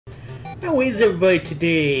How is everybody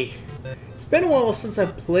today? It's been a while since I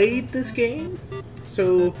played this game,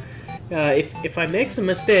 so if I make some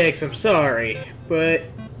mistakes, I'm sorry. But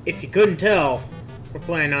if you couldn't tell, we're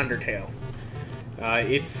playing Undertale. Oh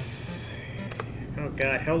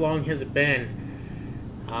god, how long has it been?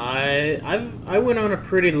 I went on a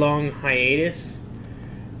pretty long hiatus,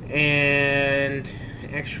 and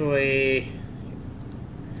actually,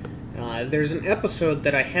 there's an episode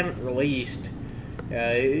that I haven't released.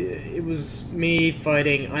 It was me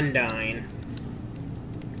fighting Undyne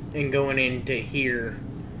and going into here.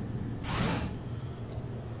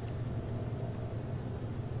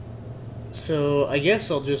 So I guess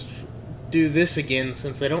I'll just do this again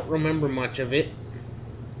since I don't remember much of it.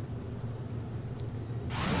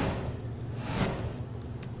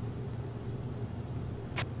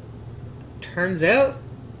 Turns out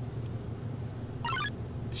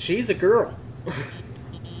she's a girl.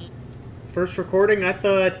 First recording, I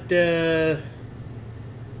thought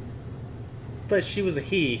she was a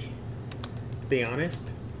he, to be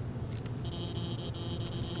honest.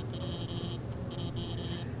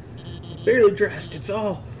 Barely dressed, it's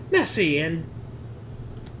all messy and...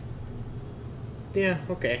 yeah,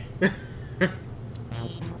 okay.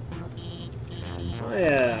 Oh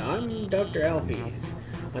yeah, I'm Dr. Alphy.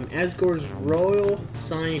 I'm Asgore's royal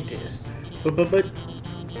scientist.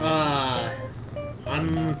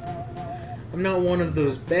 I'm not one of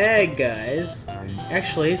those bad guys.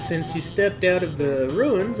 Actually, since you stepped out of the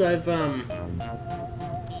ruins, I've been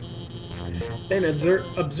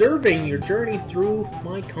observing your journey through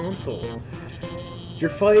my console. Your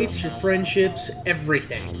fights, your friendships,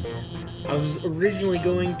 everything. I was originally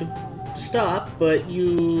going to stop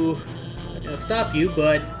you,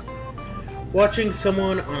 but watching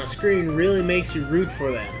someone on a screen really makes you root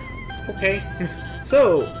for them. Okay.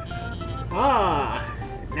 So,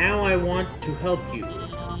 now I want to help you.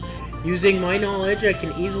 Using my knowledge, I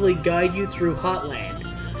can easily guide you through Hotland.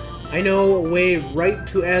 I know a way right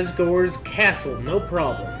to Asgore's castle, no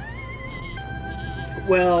problem.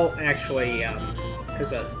 Well, actually,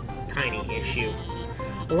 there's a tiny issue.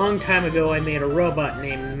 A long time ago, I made a robot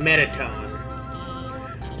named Mettaton.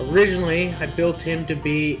 Originally, I built him to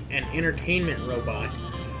be an entertainment robot.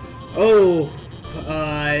 Oh,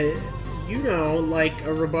 you know, like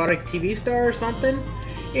a robotic TV star or something?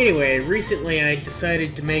 Anyway, recently I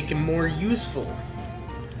decided to make him more useful.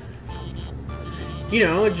 You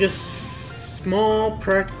know, just small,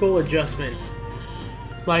 practical adjustments.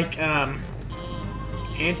 Like,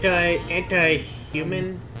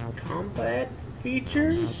 anti-human combat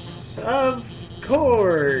features? Of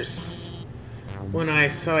course! When I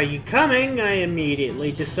saw you coming, I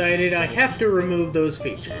immediately decided I have to remove those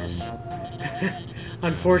features.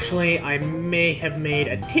 Unfortunately, I may have made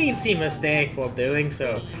a teensy mistake while doing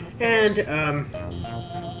so, and,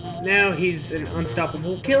 now he's an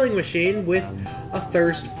unstoppable killing machine with a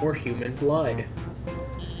thirst for human blood.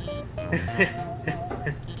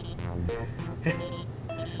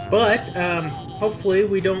 But, hopefully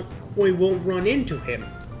we won't run into him.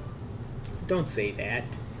 Don't say that.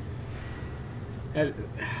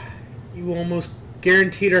 You almost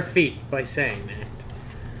guaranteed our feet by saying that.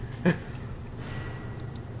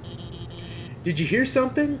 Did you hear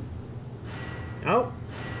something? Nope.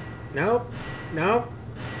 Nope. Nope.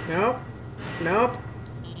 Nope. Nope.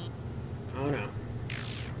 Oh no.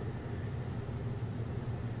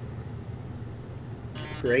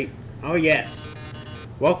 Great. Oh yes.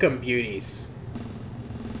 Welcome, beauties.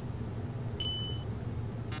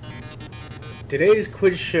 Today's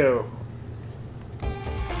quiz show.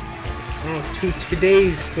 Oh,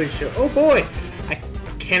 today's quiz show. Oh boy! I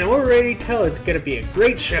can already tell it's gonna be a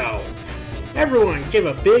great show. Everyone, give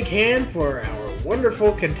a big hand for our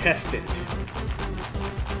wonderful contestant.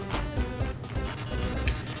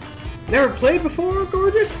 Never played before,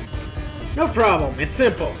 gorgeous? No problem, it's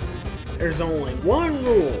simple. There's only one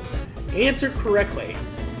rule. Answer correctly.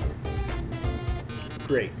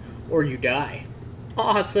 Great. Or you die.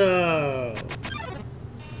 Awesome!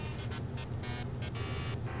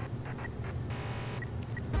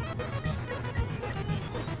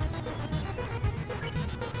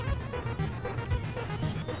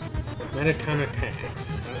 Mettaton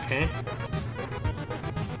attacks. Okay.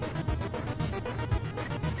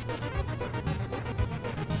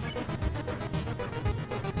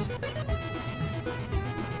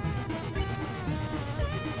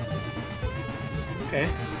 Okay.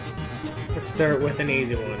 Let's start with an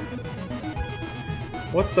easy one.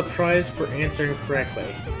 What's the prize for answering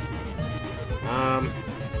correctly?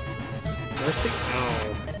 Mercy?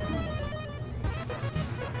 Oh.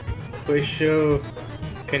 Quiz show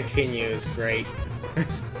continues. Great.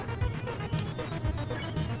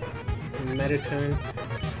 Mettaton,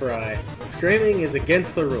 cry. Screaming is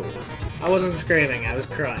against the rules. I wasn't screaming, I was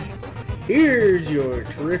crying. Here's your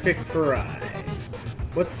terrific prize.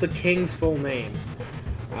 What's the king's full name?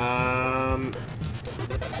 Oh,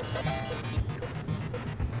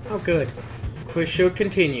 good. Quiz show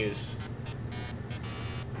continues.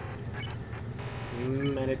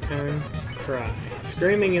 Mettaton, cry.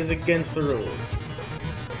 Screaming is against the rules.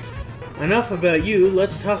 Enough about you,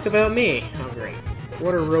 let's talk about me. Oh, great.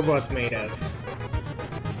 What are robots made of?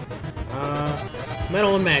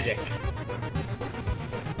 Metal and magic.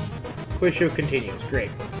 Quiz show continues. Great.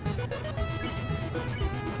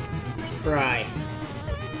 Cry.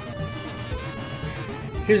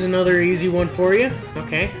 Here's another easy one for you.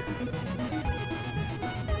 Okay.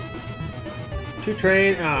 2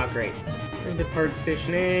 train. Ah, great. Depart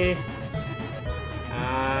Station A.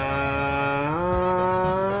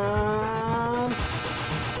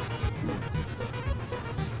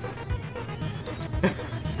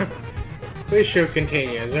 Quiz show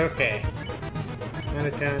continues. Okay.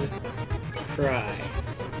 Mettaton, cry.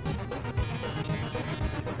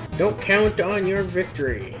 Don't count on your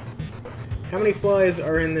victory. How many flies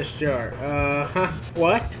are in this jar?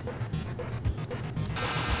 What?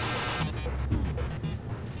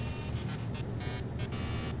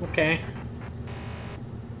 Okay.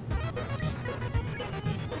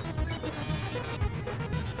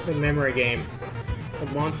 It's a memory game.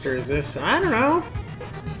 What monster is this? I don't know.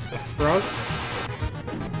 A frog?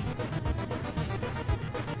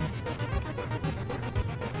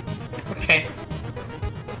 Okay.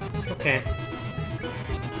 Okay.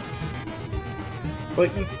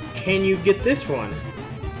 But can you get this one?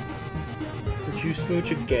 Would you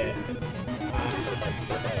smooch a get?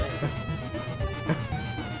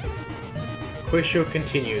 Quiz show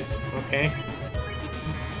continues. Okay.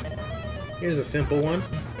 Here's a simple one.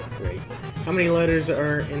 Great. How many letters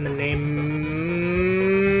are in the name?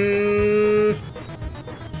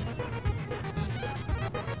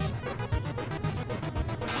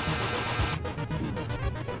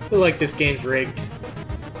 I feel like this game's rigged.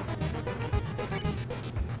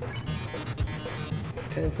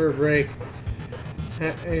 Time for a break.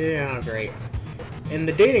 Yeah, great. In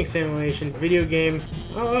the dating simulation video game...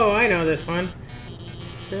 Oh, I know this one.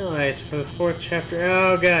 Serialized for the 4th chapter.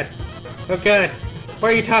 Oh, God. Oh, God. Why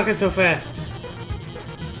are you talking so fast?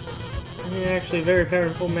 Yeah, actually, a very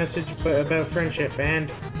powerful message about friendship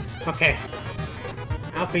and... Okay.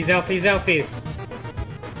 Alphys, Alphys, Alphys.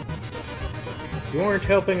 You aren't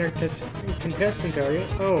helping our contestant, are you?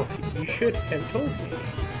 Oh, you should have told me.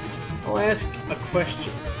 I'll ask a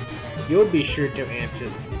question. You'll be sure to answer.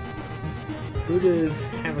 Who does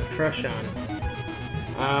have a crush on?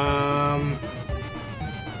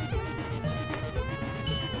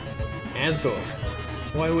 Asgore.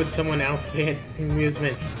 Why would someone outfit an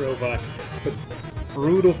amusement robot with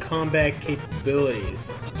brutal combat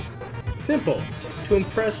capabilities? Simple. To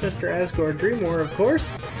impress Mr. Asgore Dreamore, of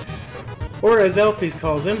course. Or as Alphy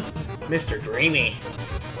calls him, Mr. Dreamy.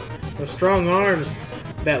 Those strong arms,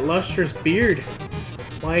 that lustrous beard.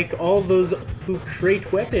 Like all those who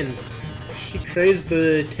create weapons. She craves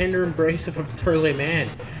the tender embrace of a burly man.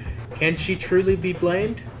 Can she truly be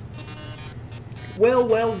blamed? Well,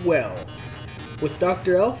 well, well. With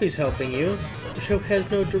Dr. Alphys helping you, the show has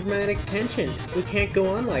no dramatic tension. We can't go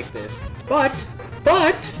on like this. But,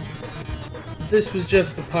 this was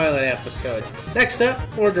just the pilot episode. Next up,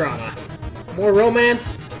 more drama. More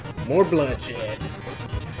romance, more bloodshed.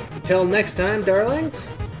 Until next time, darlings.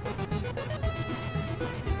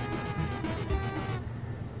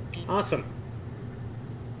 Awesome.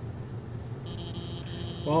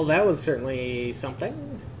 Well, that was certainly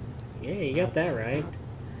something. Yeah, you got that right.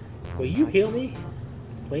 Will you heal me,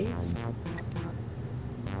 please?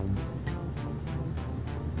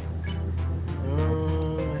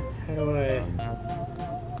 How do I...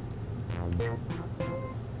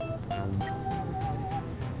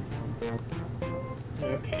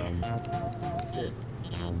 Okay.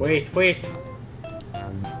 Wait.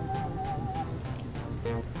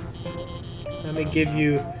 Let me give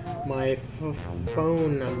you my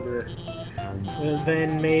phone number. Well,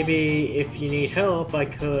 then maybe if you need help, I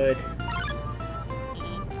could...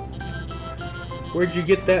 Where'd you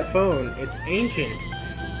get that phone? It's ancient.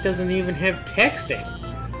 It doesn't even have texting.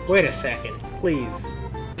 Wait a second, please.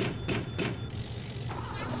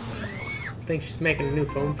 I think she's making a new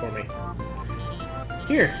phone for me.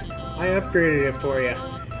 Here, I upgraded it for you.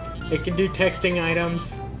 It can do texting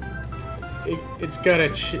items. It's got a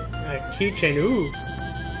keychain. Ooh,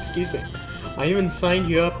 excuse me. I even signed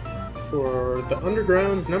you up for the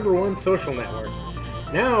Underground's #1 social network.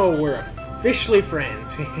 Now we're officially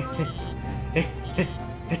friends.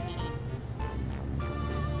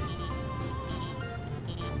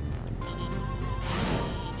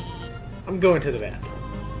 I'm going to the bathroom.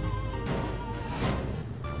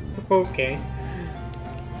 Okay.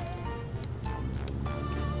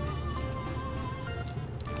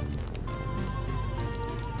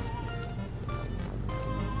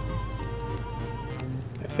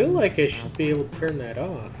 I feel like I should be able to turn that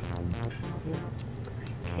off.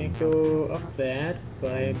 Can't go up that,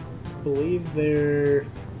 but I believe there's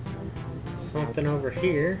something over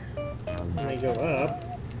here. When I go up.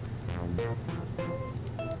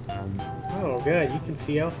 Oh god, you can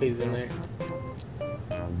see Alphy's in there.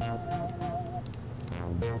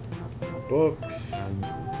 Books.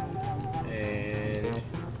 And...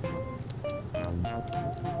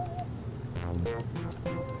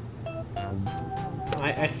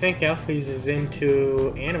 I think Alphy's is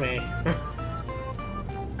into anime.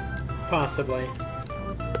 Possibly.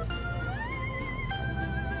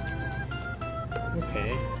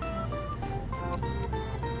 Okay.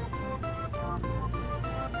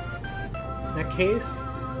 In that case,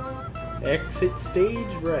 exit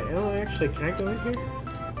stage right. Oh, actually, can I go in here?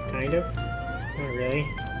 Kind of. Not really.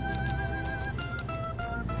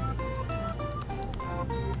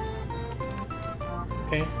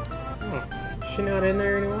 Okay. Oh, is she not in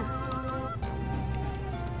there anymore?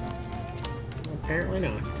 Apparently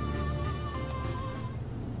not.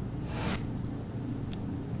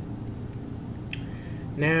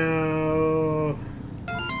 Now...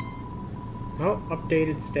 Oh,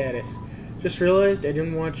 updated status. Just realized I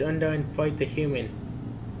didn't watch Undyne fight the human.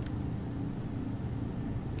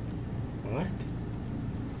 What?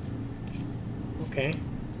 Okay.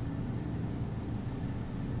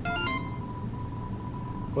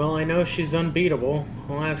 Well, I know she's unbeatable.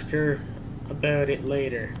 I'll ask her about it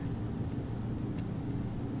later.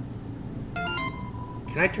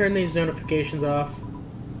 Can I turn these notifications off?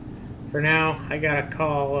 For now, I gotta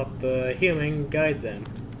call up the human and guide them.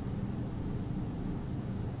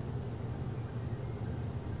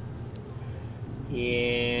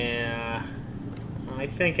 Yeah, I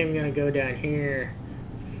think I'm gonna go down here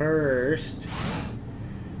first.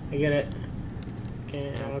 I get it.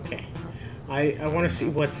 Okay. I want to see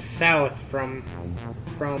what's south from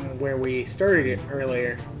where we started it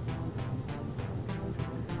earlier.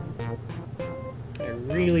 I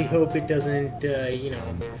really hope it doesn't, you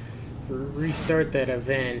know, restart that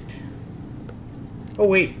event. Oh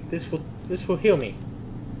wait, this will heal me.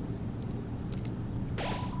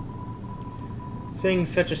 Seeing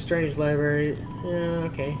such a strange library,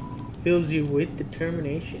 okay, fills you with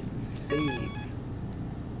determination. Save.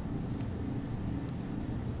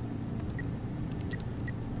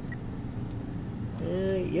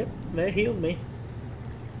 Yep, that healed me.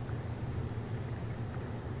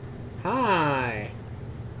 Hi.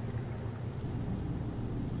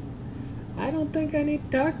 I don't think I need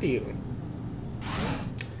to talk to you.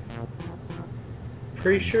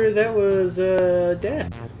 Pretty sure that was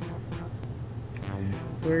death.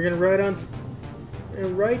 We're gonna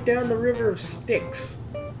ride down the river of Styx,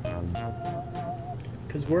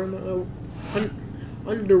 cause we're in the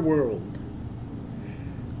underworld.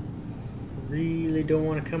 Really don't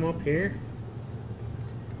want to come up here.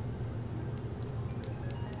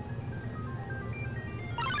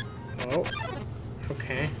 Oh,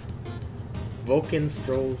 okay. Vulcan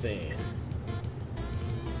strolls in.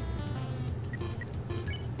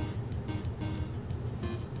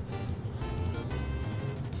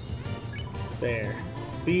 Spare.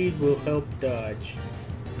 Speed will help dodge.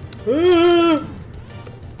 Ah!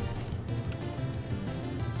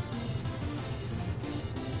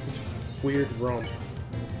 Weird rump.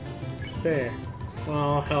 Spare.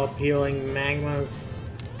 I'll help healing magmas.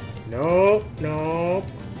 Nope, nope.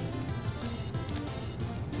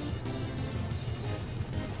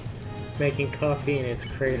 Making coffee in its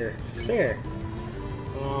crater. Spare.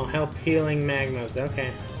 I'll help healing magmas.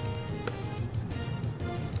 Okay.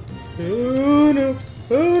 Oh no!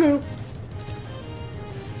 Oh no!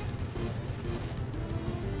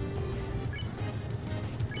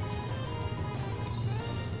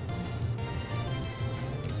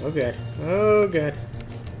 Oh good. Oh good.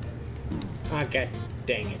 Ah, god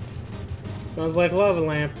dang it. Smells like lava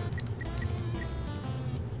lamp.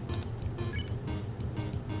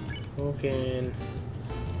 Vulcan.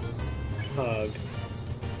 Hug.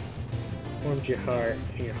 Warmed your heart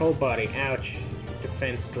and your whole body. Ouch.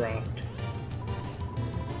 Defense dropped.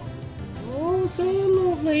 Oh, so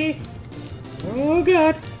lovely. Oh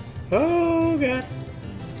god. Oh god.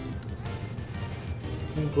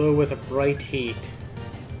 And glow with a bright heat.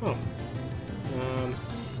 Oh.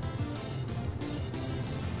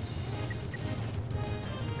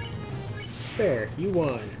 Spare, you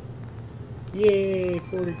won. Yay,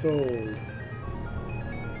 40 gold.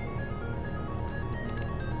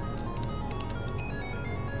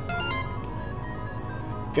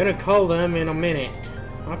 Gonna call them in a minute.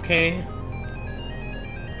 Okay.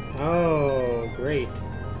 Oh, great.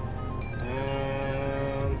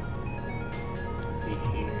 Let's see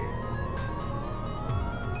here.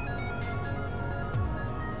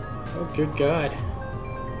 Oh, good God.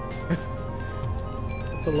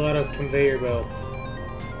 That's a lot of conveyor belts.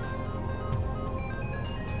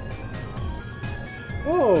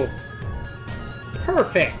 Oh!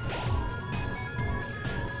 Perfect!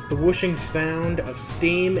 The whooshing sound of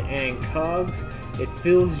steam and cogs, it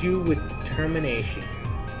fills you with determination.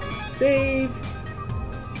 Save!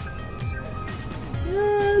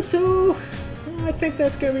 So, I think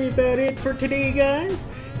that's going to be about it for today, guys.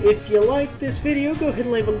 If you like this video, go ahead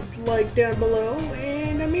and leave a like down below.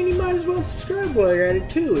 And, I mean, you might as well subscribe while you're at it,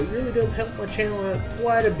 too. It really does help my channel out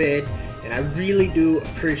quite a bit. And I really do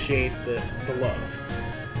appreciate the love.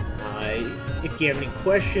 If you have any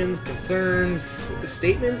questions, concerns,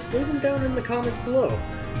 statements, leave them down in the comments below.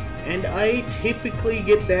 And I typically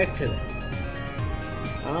get back to them.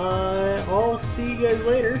 I'll see you guys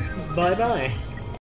later. Bye-bye.